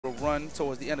run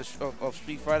towards the end of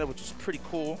Street Fighter, which is pretty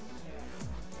cool.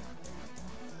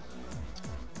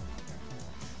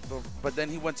 But then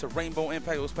he went to Rainbow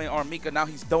Impact. He was playing Armika. Now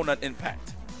he's Donut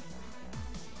Impact.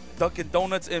 Dunkin'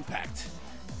 Donuts Impact.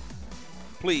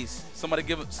 Please, somebody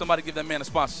give that man a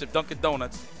sponsorship. Dunkin'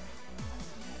 Donuts.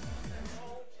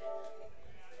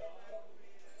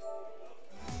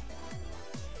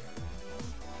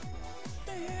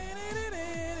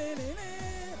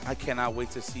 I cannot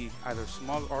wait to see either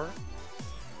Smug art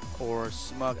or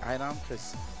Smug item,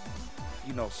 because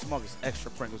you know Smug is extra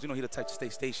Pringles. You know he the type to stay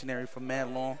stationary for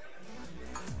mad long.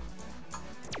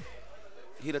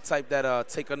 He the type that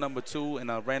take a #2 in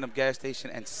a random gas station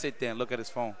and sit there and look at his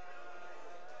phone.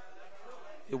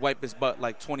 He'll wipe his butt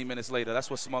like 20 minutes later. That's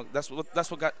what Smug. That's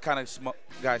what kind of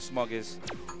guy Smug is.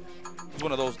 He's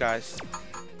one of those guys.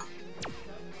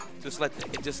 Just let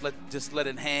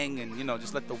it hang, and you know,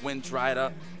 just let the wind dry it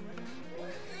up.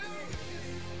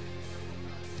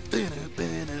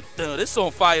 This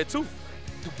on fire too.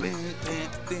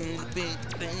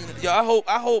 Yo,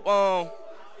 I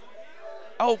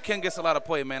hope Ken gets a lot of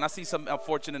play, man. I see some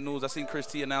unfortunate news. I seen Chris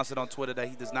T announce it on Twitter that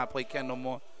he does not play Ken no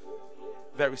more.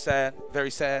 Very sad, very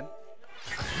sad.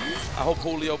 I hope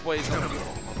Julio plays him.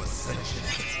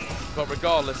 But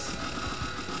regardless.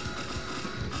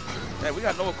 Hey, we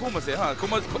got no Akumas here, huh?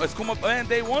 Is Kuma playing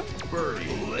day one?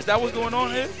 Is that what's going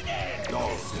on here?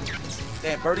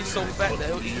 Damn, Birdie's so fat that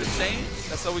he'll eat the same?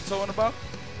 That's what we're talking about?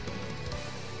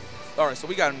 All right, so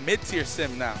we got a mid-tier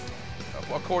sim now,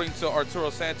 according to Arturo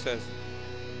Sanchez.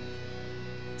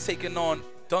 Taking on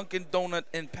Dunkin' Donut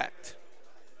Impact.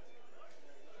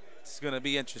 It's going to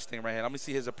be interesting right here. Let me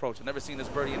see his approach. I've never seen this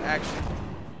Birdie in action,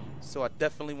 so I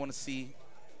definitely want to see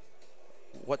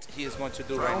what he is going to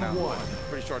do right now.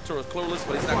 Pretty sure Arturo's clueless,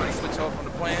 but he's not going to switch off from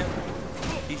the plan.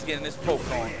 He's getting his poke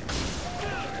on.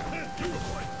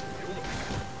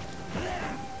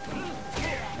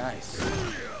 Nice.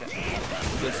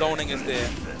 The zoning is there.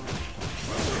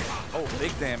 Oh,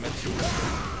 big damage.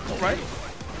 All right.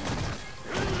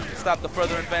 Stop the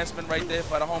further advancement right there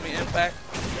by the homie Impact.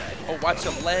 Oh, watch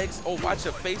your legs. Oh, watch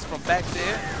your face from back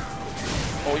there.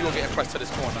 Oh, you're getting pressed to this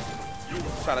corner.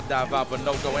 Try to dive out, but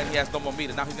no go, and he has no more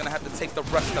meter. Now he's going to have to take the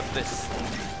rest of this.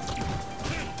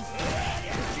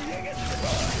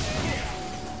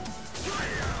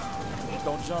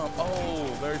 Don't jump.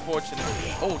 Oh, very fortunate.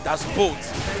 Oh, that's boot.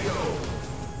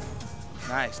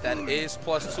 Nice. That is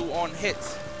 +2 on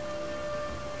hits.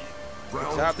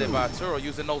 Good job there by Arturo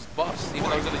using those buffs, even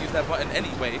though he's going to use that button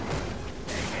anyway.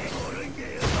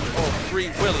 Oh,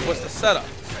 free Willy. What's the setup?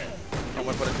 I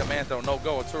went for the commando. No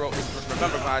go. Arturo is,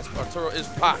 remember guys, Arturo is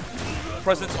Pac.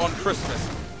 Presents on Christmas.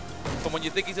 So when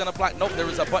you think he's going to block, nope, there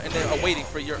is a button there awaiting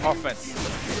for your offense.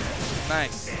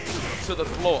 Nice. To the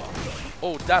floor.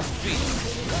 Oh, that's beat.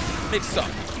 Mix up.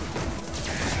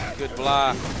 Good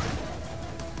block.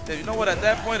 You know what? At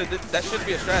that point, that should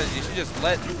be a strategy. You should just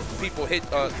let people hit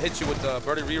you with the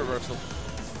Birdie re-reversal.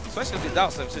 Especially if you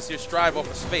douse them, since you strive off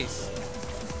of space.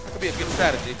 That could be a good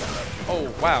strategy. Oh,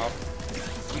 wow.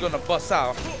 You're going to bust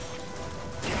out.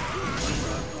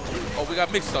 Oh, we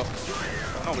got mixed up.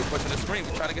 Oh, no, we're pushing the screen.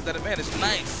 We're trying to get that advantage.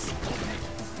 Nice.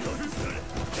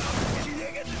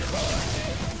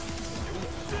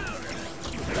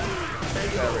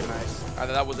 Very nice.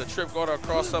 Either that was a trip guard or a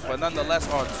cross-up, but nonetheless,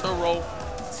 Arturo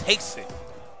takes it.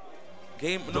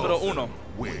 Game numero uno.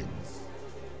 Wins.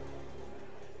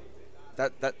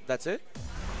 That's it?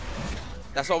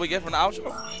 That's all we get from the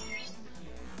outro?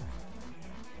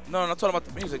 No, I'm not talking about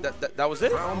the music. That was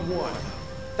it? Round one.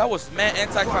 That was mad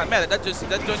anticlimactic. That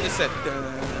joint just said.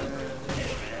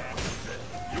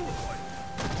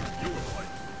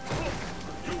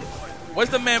 Where's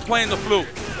the man playing the flute?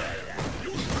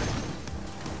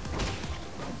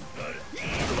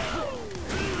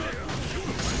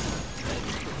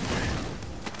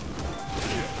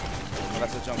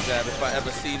 That's a jump jab. If I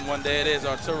ever seen one, there it is,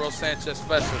 Arturo Sanchez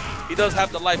special. He does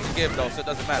have the life to give though, so it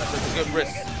doesn't matter. So it's a good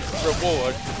risk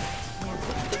reward.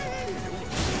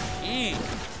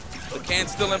 The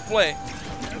can's still in play.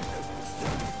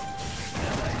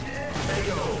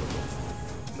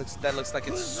 That looks like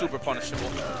it's super punishable.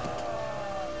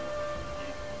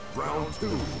 Round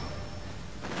two.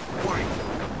 Fight.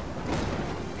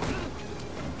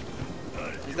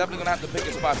 He's definitely gonna have to pick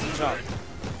his spots to jump.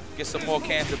 Get some more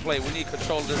cans to play. We need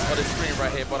control of this other screen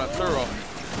right here, but Arturo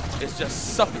is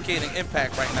just suffocating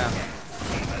Impact right now.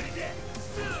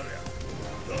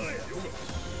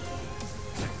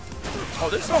 Oh,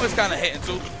 this song is kind of hitting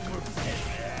too.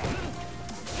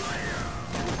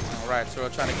 All right, Arturo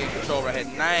trying to get control right here.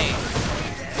 Nice.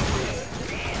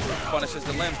 Punishes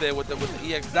the limbs there with the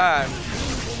EX dive.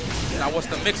 Now what's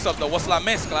the mix-up though? What's la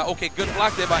mezcla? Okay, good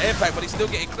block there by Impact, but he's still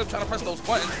getting clipped trying to press those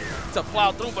buttons to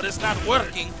plow through, but it's not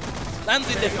working.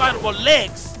 Landing the fireball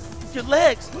legs. Your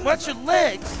legs. Watch your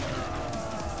legs.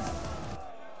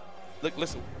 Look,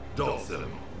 listen.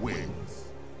 Dolphin wins.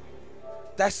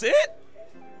 That's it?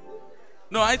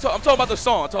 No, I ain't I'm talking about the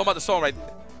song. I'm talking about the song right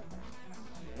there.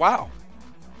 Wow.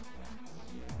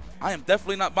 I am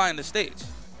definitely not buying the stage.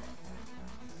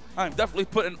 I am definitely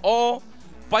putting all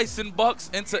Bison Bucks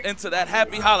into that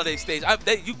happy holiday stage.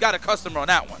 You got a customer on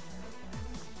that one.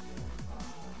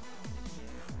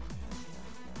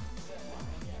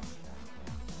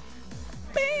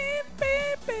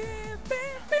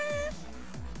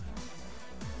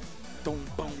 Boom,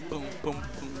 boom, boom, boom,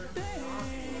 boom.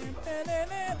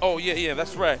 Oh, yeah,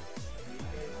 that's right.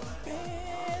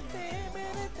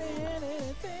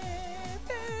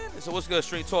 So what's good,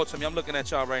 Street? Talk to me. I'm looking at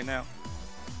y'all right now.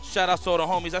 Shout out to all the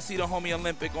homies. I see the homie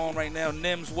Olympic on right now.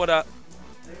 Nims, what up?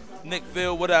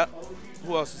 Nickville, what up?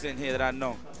 Who else is in here that I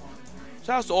know?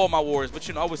 Shout out to all my Warriors, but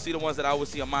you know, I always see the ones that I always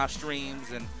see on my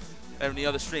streams and every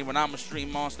other stream when I'm a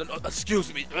stream monster. No,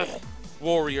 excuse me.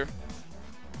 Warrior.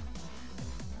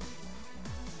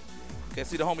 Okay,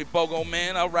 see the homie Bogo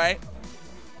Man. All right.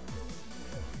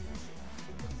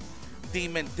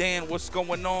 Demon Dan, what's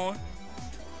going on?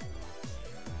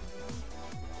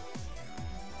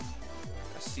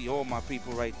 See all my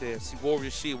people right there. See Warrior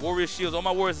Shield. Warrior Shields. All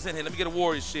my Warriors is in here. Let me get a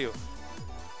Warrior Shield.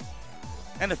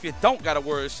 And if you don't got a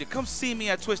Warrior Shield, come see me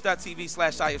at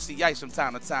twitch.tv/IFC Yikes from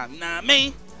time to time. Nah,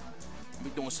 me. I'll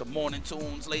be doing some morning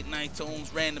tunes, late night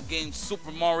tunes, random games,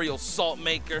 Super Mario, Salt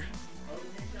Maker.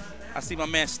 I see my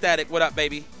man Static. What up,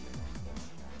 baby?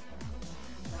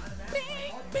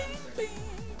 Bing, bing, bing,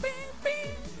 bing,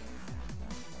 bing.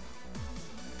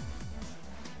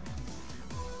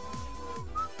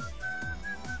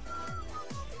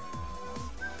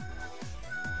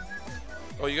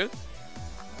 Oh, you good?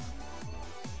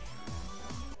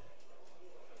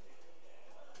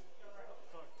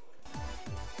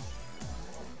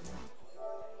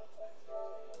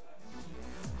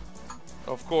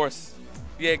 Of course.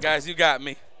 Yeah, guys, you got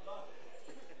me.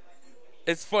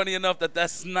 It's funny enough that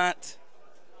that's not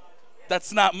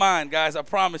mine, guys. I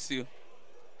promise you.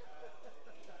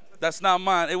 That's not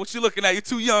mine. Hey, what you looking at? You're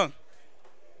too young.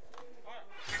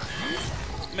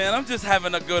 Man, I'm just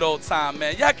having a good old time,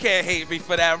 man. Y'all can't hate me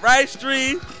for that, right,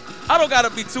 Stream? I don't gotta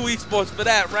be 2 esports for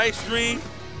that, right, Stream?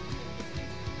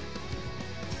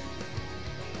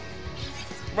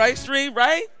 Right, Stream,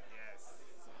 right?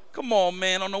 Come on,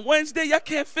 man. On a Wednesday, y'all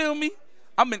can't feel me?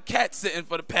 I've been cat sitting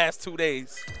for the past 2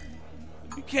 days.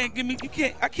 You can't give me,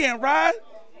 I can't ride?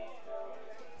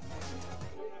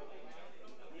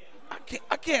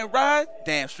 I can't ride?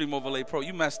 Damn, Stream Overlay Pro,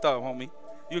 you messed up, homie.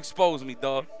 You exposed me,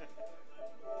 dog.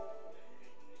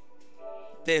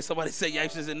 Damn, somebody said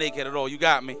Yipes isn't naked at all. You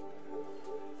got me.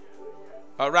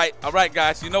 All right,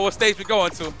 guys. You know what stage we're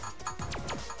going to.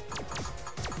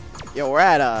 Yo, we're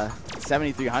at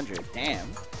 7,300. Damn.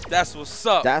 That's what's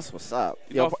up. That's what's up.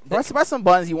 Yo, press some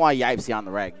buttons you want Yipesy on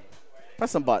the reg.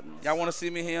 Press some buttons. Y'all want to see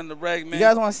me here on the reg, man? You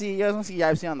guys want to see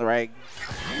Yipesy on the reg?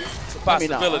 It's a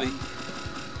possibility.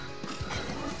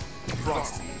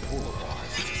 Frosty Boulevard.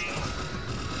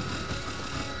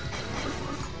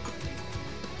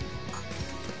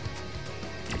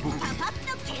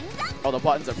 Oh, the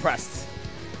buttons are pressed.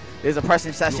 There's a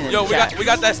pressing session in Yo, the chat. we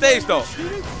got that stage though.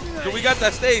 Yo, we got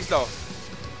that stage though.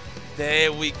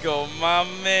 There we go, my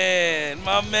man.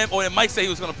 Oh, and Mike said he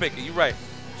was gonna pick it. You right.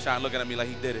 Sean looking at me like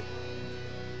he did it.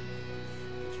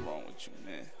 What's wrong with you,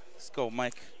 man? Let's go,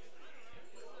 Mike.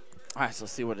 All right, so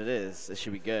let's see what it is. This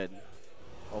should be good.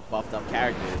 All buffed up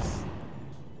characters.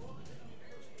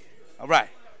 All right.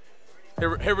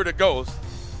 Here it goes.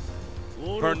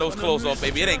 Burn those clothes off,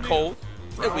 baby. It ain't cold.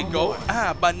 There we go.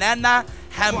 Banana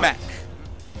hammock.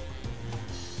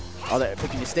 Oh, they're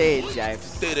picking the stage,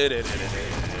 Yipes.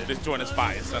 This joint is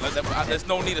fire, son. There's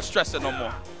no need to stress it no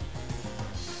more.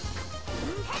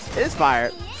 It is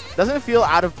fire. Doesn't it feel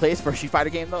out of place for a Street Fighter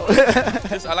game, though?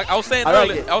 I was saying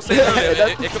earlier.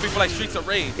 It could be for like Streets of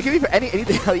Rage. It could be for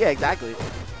anything. Oh, yeah, exactly.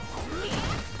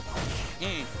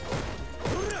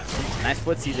 Nice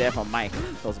footsies there from Mike.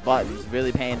 Those buttons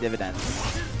really paying dividends.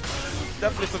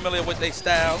 Definitely familiar with their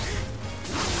styles.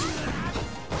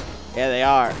 Yeah, they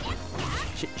are.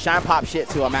 Shine pop shit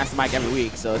to a Mastermike every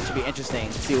week, so it should be interesting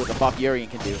to see what the fuck Urian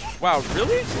can do. Wow,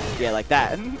 really? Yeah, like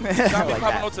that. Shine like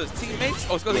popping onto his teammates?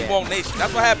 Oh, it's because he won't nation.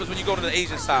 That's what happens when you go to the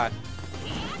Asian side.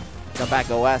 Come back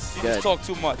OS. You good. just talk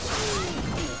too much.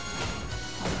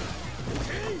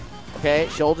 Okay,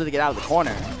 shoulder to get out of the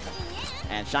corner.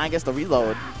 And Shine gets the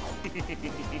reload.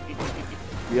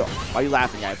 Yo, why are you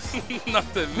laughing, guys?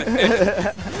 Nothing,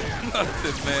 man.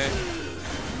 Nothing, man.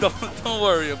 Don't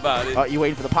worry about it. Oh, you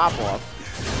waiting for the pop off?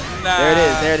 Nah. There it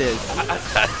is. There it is.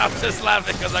 I'm just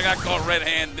laughing because I got caught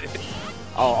red-handed.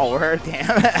 Oh, word, damn.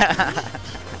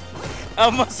 I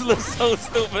must look so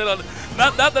stupid.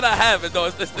 Not that I have it though.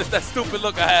 It's that stupid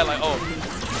look I had. Like,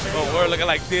 oh, we're looking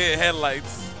like dead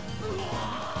headlights.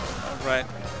 All right.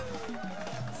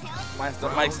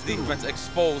 Mastermike's defense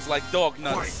exposed like dog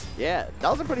nuts. Yeah, that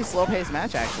was a pretty slow-paced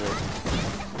match, actually.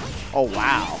 Oh,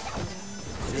 wow.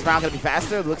 Is this round going to be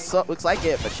faster? Looks like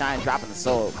it, but Shine dropping the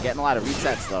soul. Getting a lot of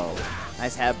resets, though.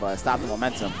 Nice headbutt. Stop the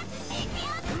momentum.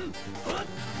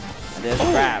 And there's the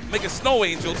grab. Making snow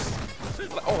angels.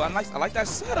 Oh, I like that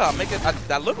setup.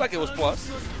 That looked like it was plus.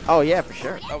 Oh, yeah, for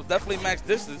sure. That was definitely max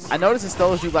distance. I noticed it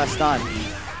still do less stun,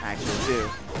 actually, too.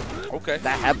 Okay.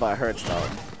 That headbutt hurts, though.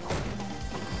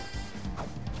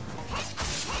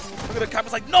 Look at the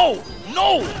comments like, no,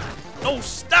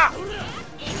 stop.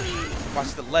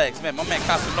 Watch the legs. Man, my man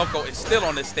Kasunoko is still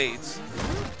on this stage.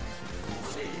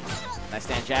 Nice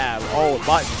stand jab. Oh,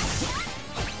 buttons.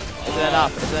 Is it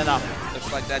enough? Is it enough?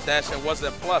 Looks like that dash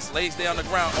wasn't plus. Lays there on the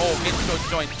ground. Oh, intro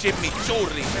joint Jimmy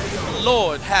Chori.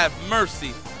 Lord have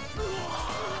mercy.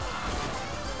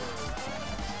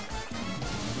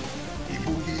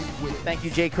 Thank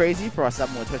you, Jay Crazy, for our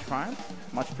 7 with Twitch Prime.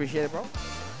 Much appreciated, bro.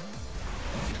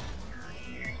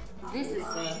 This is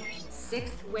the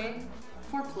 6th win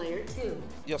for player 2.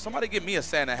 Yo, somebody give me a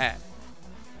Santa hat.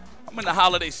 I'm in the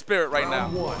holiday spirit right now.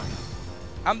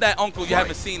 I'm that uncle you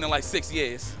haven't seen in like 6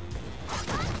 years.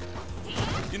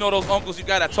 You know those uncles you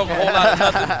got that talk a whole lot of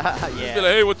nothing? Yeah. You be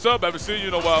like, hey, what's up? I haven't seen you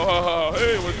in a while.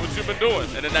 Hey, what you been doing?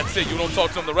 And then that's it. You don't talk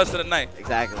to them the rest of the night.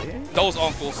 Exactly. Those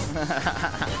uncles.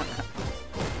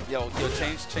 Yo,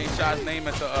 change Shy's name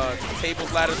into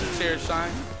tables, ladders, and chairs,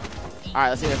 Shine. All right,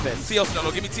 let's see if it fits. TLC,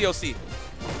 no, give me TLC.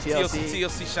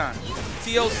 TLC Shine.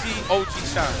 TLC OG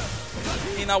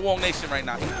Shine. He not Wong Nation right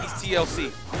now. He's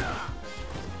TLC.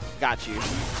 Got you.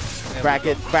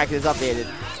 Bracket is updated.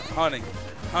 100.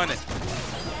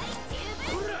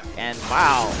 And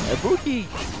wow, Ibuki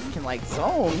can like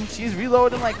zone. She's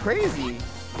reloading like crazy.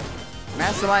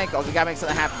 Mastermike, oh, we gotta make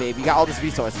something happen, babe. You got all these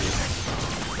resources.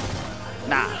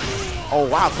 Nah. Oh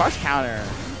wow, crush counter.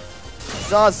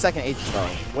 Still has second H though.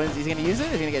 When is he gonna use it?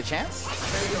 Is he gonna get a chance?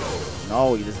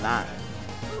 No, he does not.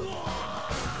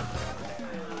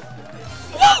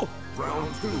 Whoa!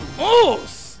 Round 2. Oh!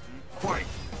 Fight.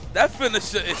 That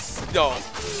finisher is yo.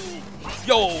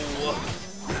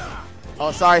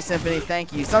 Oh, sorry, Symphony.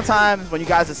 Thank you. Sometimes when you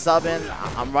guys are subbing,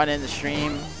 I'm running the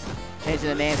stream, changing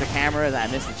the names of cameras, and I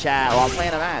miss the chat while I'm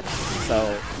playing a match.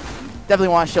 So definitely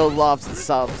want to show love to the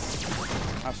subs.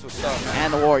 That's what's up, man.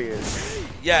 And the Warriors.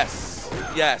 Yes.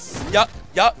 Yup.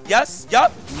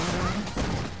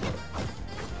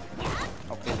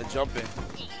 Okay, the jump in.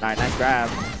 All right, nice grab.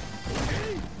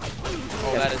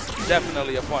 Oh, that is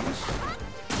definitely a punish.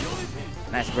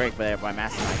 Nice break there by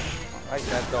Mastermike. I like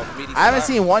that dog. I haven't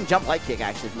seen one jump light kick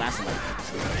actually from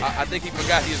Mastermike. I think he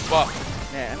forgot he was buff.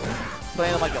 Yeah,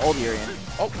 playing him like the old Urian.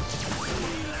 Oh.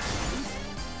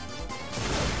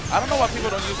 I don't know why people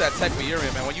don't use that tech for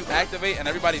Urian, man. When you activate and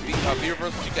everybody beat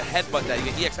V-reversals, you can headbutt that. You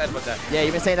can EX headbutt that. Yeah,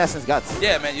 you've been saying that since Guts.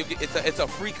 Yeah, man. It's a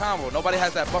free combo. Nobody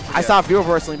has that buffer I yet. stopped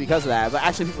V-reversing because of that, but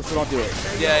actually people still don't do it.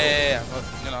 Yeah. Well,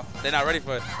 you know, they're not ready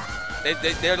for it.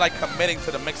 They're like committing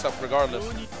to the mix-up regardless.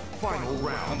 Final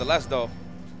round. Nonetheless, though,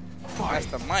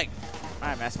 Mastermike. All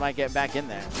right, Mastermike getting back in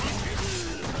there.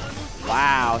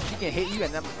 Wow, she can hit you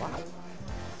and then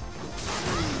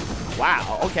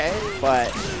wow, okay, but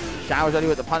Shine was ready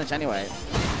with the punish anyway.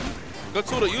 Good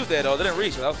tool to use there, though. They didn't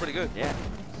reach. That was pretty good. Yeah.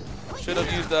 Should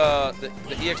have used the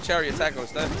EX chariot tackle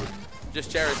instead. Just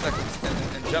chariot tackle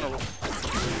in general.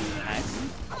 Nice.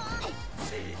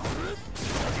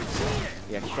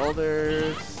 EX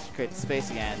shoulders. Create the space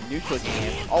again. Neutral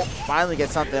game. Oh, finally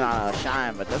gets something on a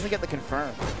Shine, but doesn't get the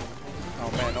confirm.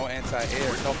 Oh, man, no anti-air,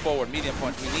 no forward, medium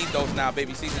punch. We need those now,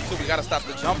 baby. Season 2, we got to stop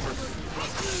the jumpers.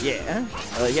 Yeah.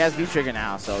 He has V-trigger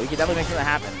now, so he can definitely make something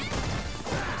happen.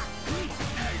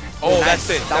 Oh, nice. that's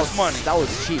it. That's money. That was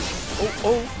cheap.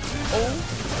 Oh.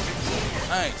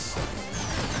 Nice.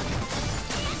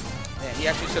 Man, he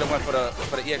actually should have went for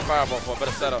the EX Fireball for a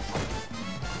better setup.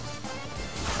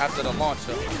 After the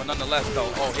launcher, but nonetheless,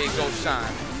 though, oh, here goes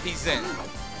Shine. He's in.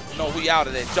 No, we out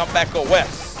of there. Jump back, go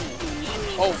west.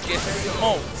 Oh, get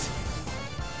smoked.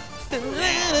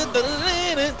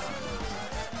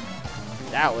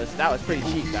 That was pretty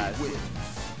cheap, guys.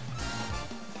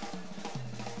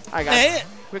 All right, guys.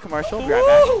 Quick commercial. Be right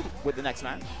back with the next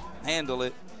match. Handle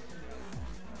it.